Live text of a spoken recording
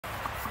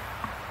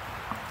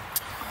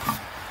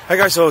Hi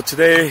guys, so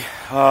today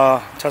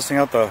testing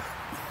out the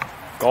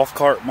golf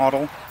cart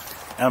model,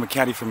 and I'm a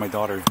caddy for my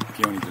daughter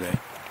Peony today.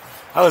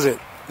 How is it?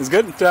 Is it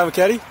good to have a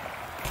caddy?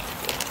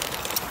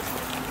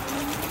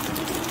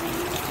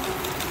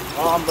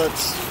 But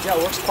yeah,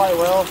 it works quite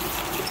well.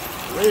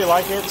 Really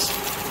like it.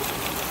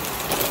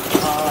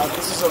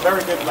 This is a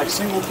very good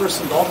single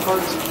person golf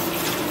cart.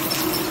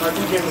 So I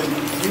think in the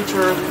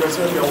future there's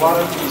going to be a lot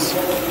of these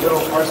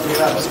little carts made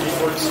out of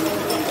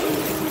skateboards.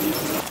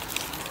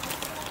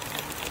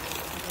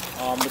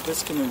 But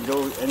this can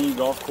go any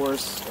golf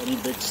course, any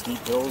big steep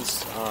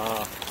hills,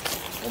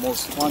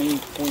 almost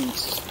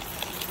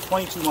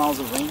 22 miles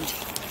of range.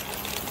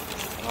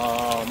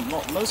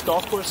 Most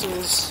golf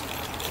courses,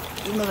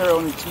 even though they're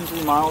only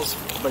 2-3 miles,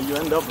 but you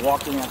end up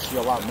walking actually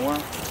a lot more.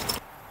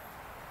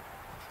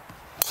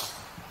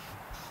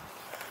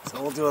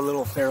 So we'll do a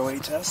little fairway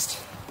test.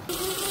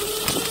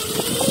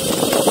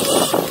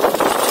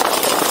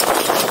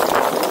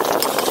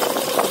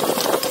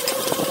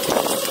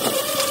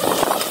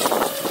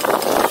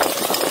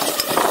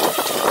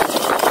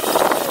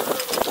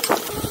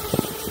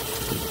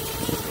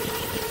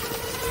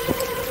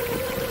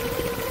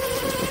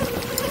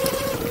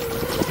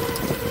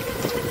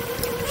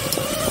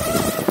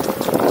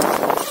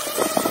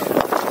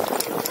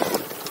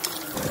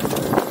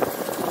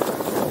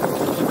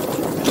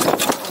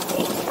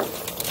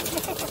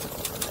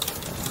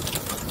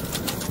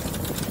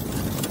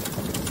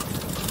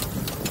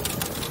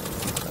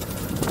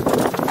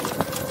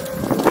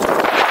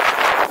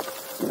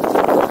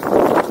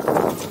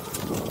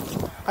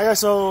 Hi guys,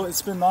 so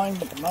it's been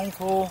ninth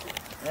hole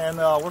and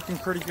working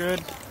pretty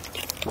good.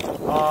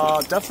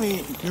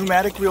 Definitely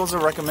pneumatic wheels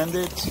are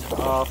recommended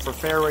for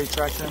fairway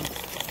traction.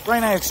 Right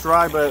now it's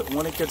dry, but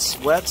when it gets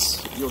wet,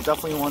 you'll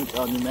definitely want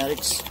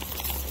pneumatics.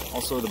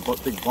 Also the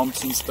big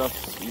bumps and stuff,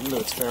 even though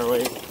it's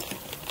fairway.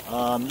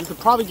 You could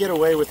probably get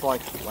away with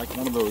like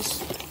one of those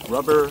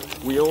rubber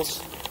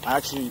wheels.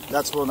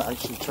 That's one I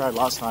actually tried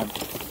last time.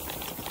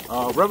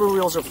 Rubber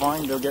wheels are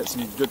fine, they'll get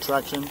some good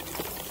traction.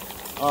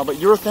 But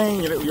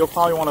urethane, you'll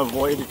probably want to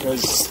avoid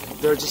because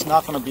they're just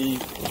not going to be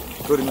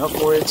good enough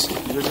for it.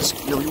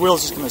 Your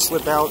wheel's just going to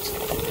slip out.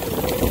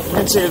 You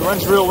can see it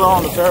runs real well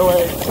on the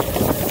fairway.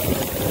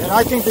 And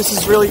I think this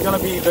is really going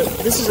to be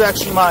this is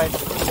actually my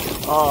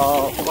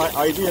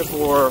idea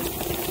for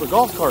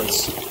golf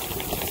carts,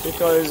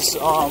 because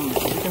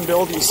you can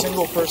build these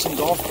single person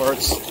golf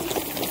carts.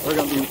 They're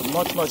going to be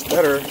much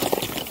better.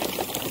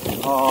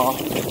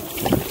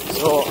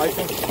 So I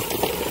think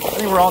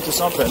we're onto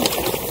something.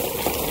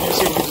 You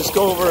see, we just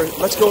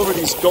let's go over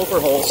these gopher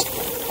holes.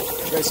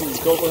 You guys see these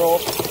gopher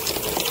holes?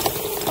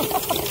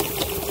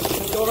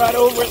 Go right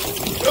over it.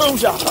 Boom,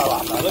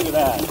 shakalaka. Look at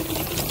that.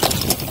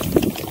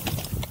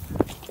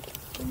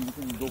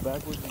 Can you go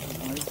backwards?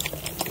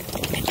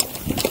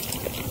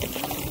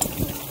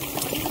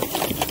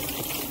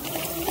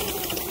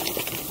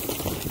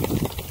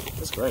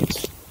 That's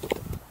great.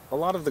 A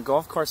lot of the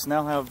golf carts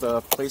now have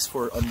the place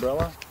for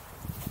umbrella.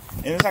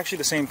 And it's actually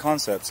the same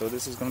concept, so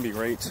this is going to be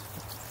great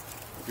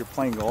if you're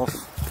playing golf.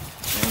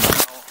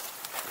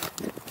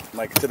 And,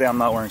 like today I'm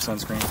not wearing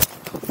sunscreen,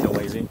 I feel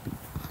lazy.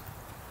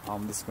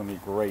 This is going to be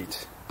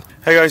great.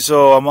 Hey guys,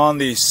 so I'm on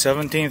the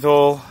 17th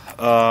hole.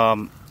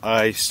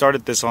 I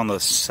started this on the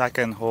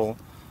 2nd hole,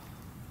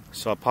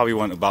 so I probably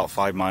went about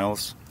 5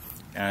 miles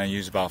and I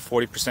used about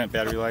 40%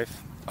 battery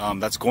life.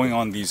 That's going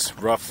on these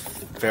rough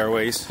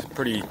fairways,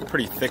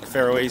 pretty thick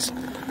fairways.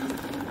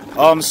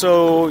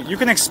 So you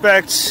can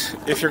expect,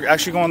 if you're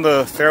actually going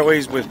the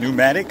fairways with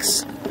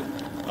pneumatics,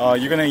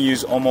 you're going to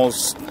use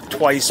almost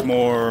twice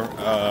more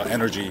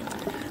energy.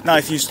 Now,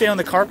 if you stay on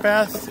the cart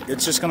path,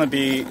 it's just going to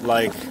be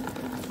like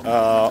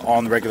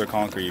on regular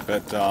concrete.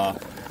 But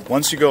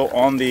once you go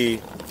on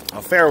the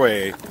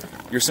fairway,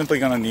 you're simply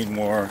going to need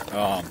more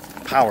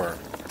power.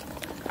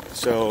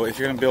 So if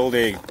you're going to build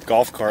a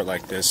golf cart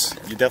like this,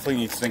 you definitely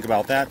need to think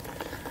about that.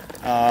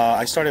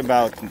 I started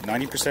about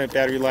 90%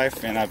 battery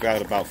life, and I've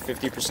got about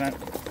 50%.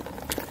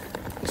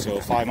 So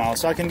 5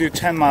 miles. So I can do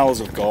 10 miles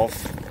of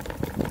golf.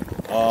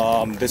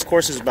 This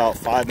course is about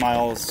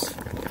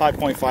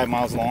 5.5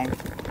 miles long,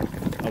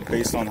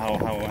 based on how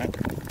it went.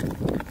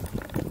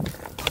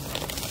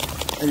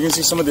 And you can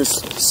see some of this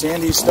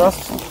sandy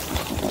stuff.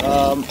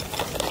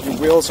 Your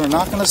wheels are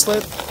not going to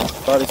slip,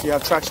 but if you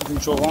have traction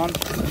control on,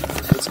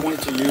 it's going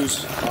to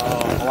use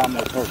a lot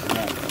more torque than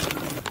that.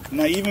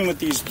 Now, even with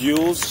these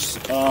duals,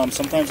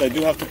 sometimes I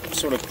do have to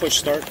sort of push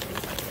start.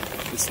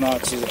 It's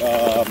not,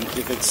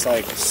 if it's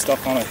like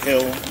stuck on a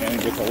hill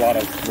and with a lot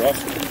of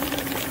rough,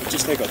 it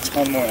just takes a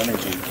ton more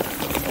energy.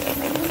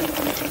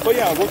 But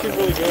yeah, working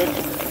really good.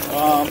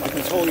 I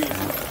can totally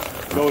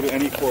go to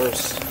any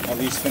course, at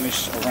least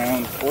finish a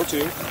round or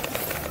two.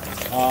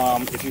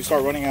 If you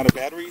start running out of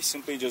battery,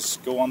 simply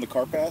just go on the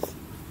cart path,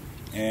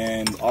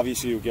 and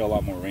obviously you'll get a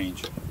lot more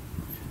range.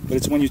 But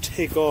it's when you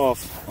take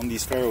off on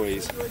these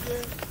fairways,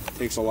 it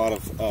takes a lot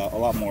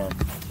more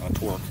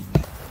torque.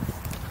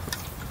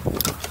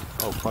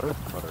 Oh, putter?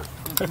 Putter.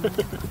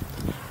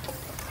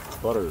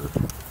 Butter.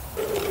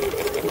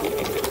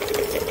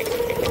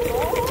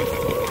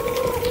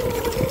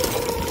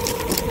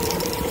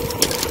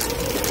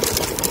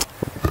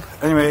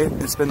 anyway,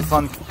 it's been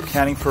fun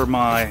caddying for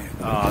my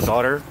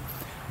daughter.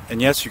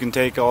 And yes, you can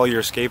take all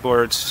your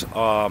skateboards.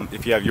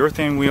 If you have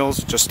urethane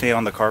wheels, just stay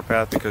on the car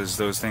path because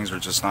those things are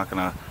just not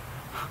gonna,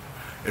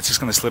 it's just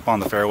gonna slip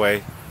on the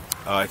fairway.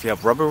 If you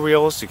have rubber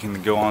wheels, you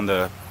can go on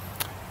the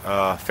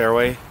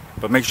fairway,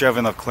 but make sure you have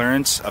enough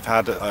clearance. I've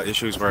had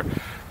issues where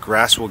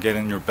grass will get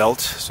in your belt,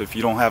 so if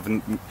you don't have,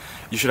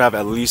 you should have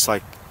at least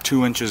like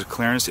 2 inches of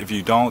clearance. If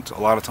you don't, a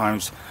lot of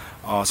times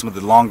some of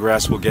the long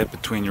grass will get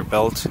between your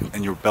belt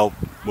and your belt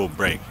will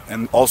break.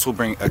 And also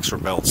bring extra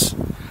belts.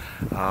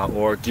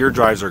 Or gear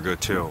drives are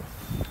good too.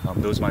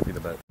 Those might be the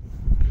best.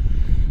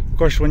 Of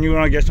course, when you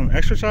want to get some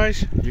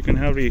exercise, you can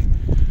have the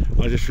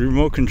just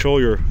remote control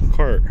your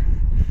cart,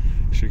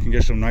 so you can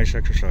get some nice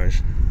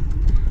exercise.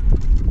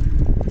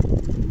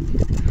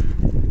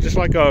 Just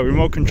like a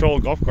remote control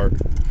golf cart.